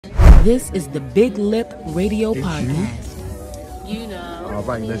This is the Big Lip Radio Podcast. You know. All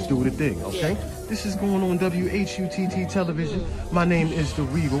right, let's do the thing, okay? Yeah. This is going on WHUTT television. My name is The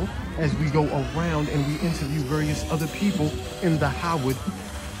Regal, as we go around and we interview various other people in the Howard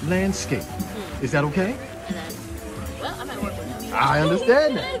landscape. Is that okay? Well, I'm at work with you. I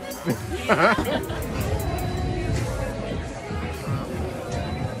understand that.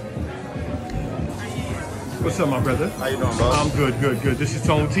 What's up, my brother? How you doing, boss? I'm good. This is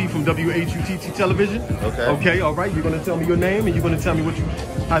Tone T from WHUTT television. Okay. Okay, all right. You're gonna tell me your name and you're gonna tell me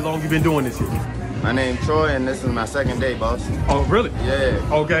how long you've been doing this here. My name's Troy, and this is my second day, boss. Oh, really? Yeah.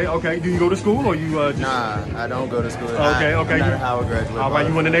 Okay. Do you go to school or you just... Nah, I don't go to school. Okay. I'm not a Howard graduate. All right,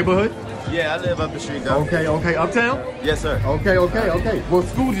 boss. you in the neighborhood? Yeah, I live up the street, though. Okay. Uptown? Yes, sir. Okay. What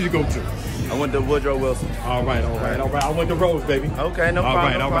school did you go to? I went to Woodrow Wilson. All right. I went to Rose, baby. Okay, no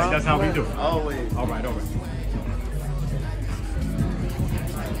problem. All right. That's how we do it. Always. All right.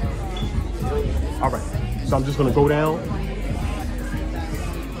 All right, so I'm just gonna go down.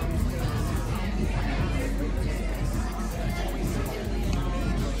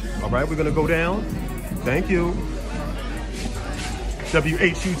 All right, we're gonna go down. Thank you.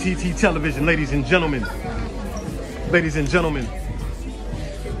 WHUTT television, ladies and gentlemen. Ladies and gentlemen.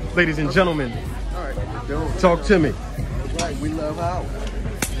 Ladies and gentlemen. All right, talk to me. that's right. We love Howard.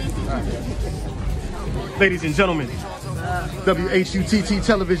 Ladies and gentlemen. WHUTT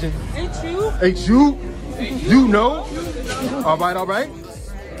television. HU? You know? All right.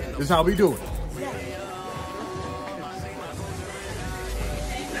 This is how we do it.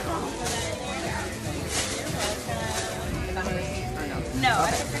 No.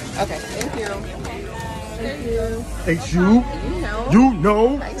 Okay, thank you. HU? You know. You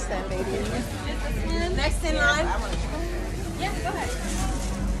know? Thanks, that lady. Next in line. Yeah, go ahead.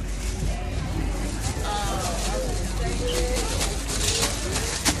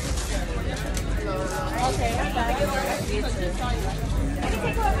 Okay, I'm back.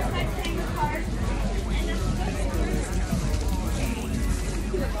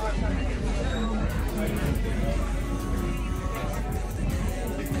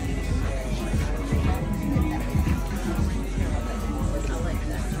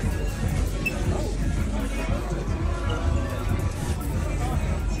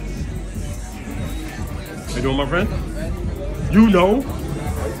 How you doing, my friend? You know?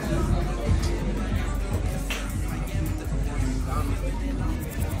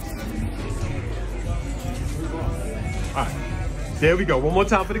 All right, there we go. One more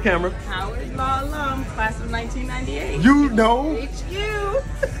time for the camera. Howard Law alum, class of 1998. You know? HU.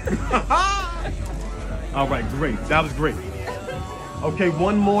 All right, great. That was great. Okay,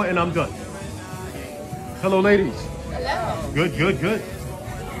 one more and I'm done. Hello, ladies. Hello. Good.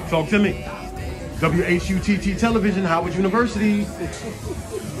 Talk to me. WHUTT television, Howard University.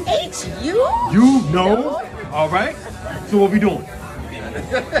 HU? You know? All right. So what we doing?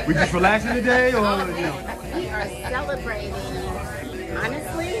 We just relaxing today, or you know? We are celebrating,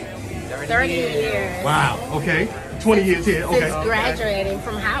 honestly, 30 years. Wow. Okay. 20 years here. Okay. Since graduating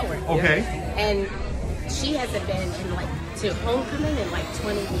from Howard. Okay. And she hasn't been in to homecoming in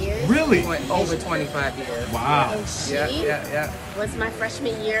 20 years. Really? Over 25 years. Wow. And she Yeah. was my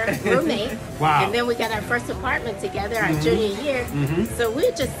freshman year roommate. Wow. And then we got our first apartment together our junior year. So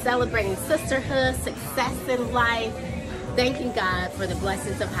we're just celebrating sisterhood, success in life, thanking God for the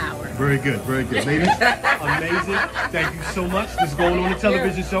blessings of Howard. Very good. Ladies, amazing. Thank you so much. This is going on the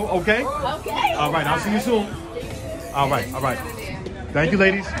television show, okay? Okay. All right, I'll see you soon. All right. Thank you,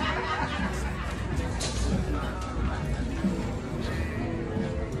 ladies.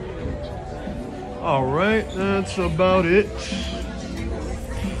 All right, that's about it.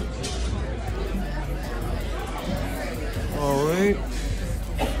 All right.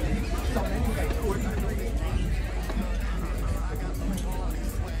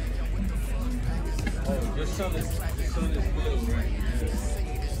 Your son is good.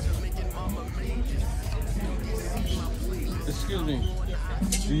 Excuse me.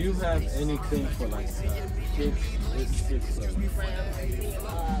 Do you have anything for kids?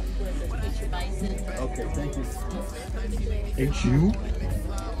 Okay, thank you. HU?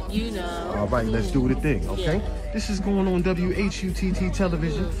 You know. All right, let's do the thing, okay? Yeah. This is going on WHUTT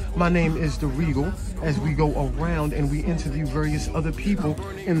television. My name is The Regal, as we go around and we interview various other people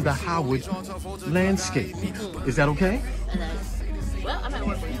in the Howard landscape. Is that okay? Well, I'm at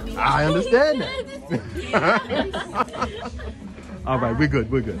work with you. I understand that. All right, we're good.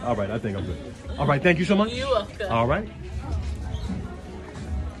 All right, I think I'm good. All right, thank you so much. You're welcome. All right.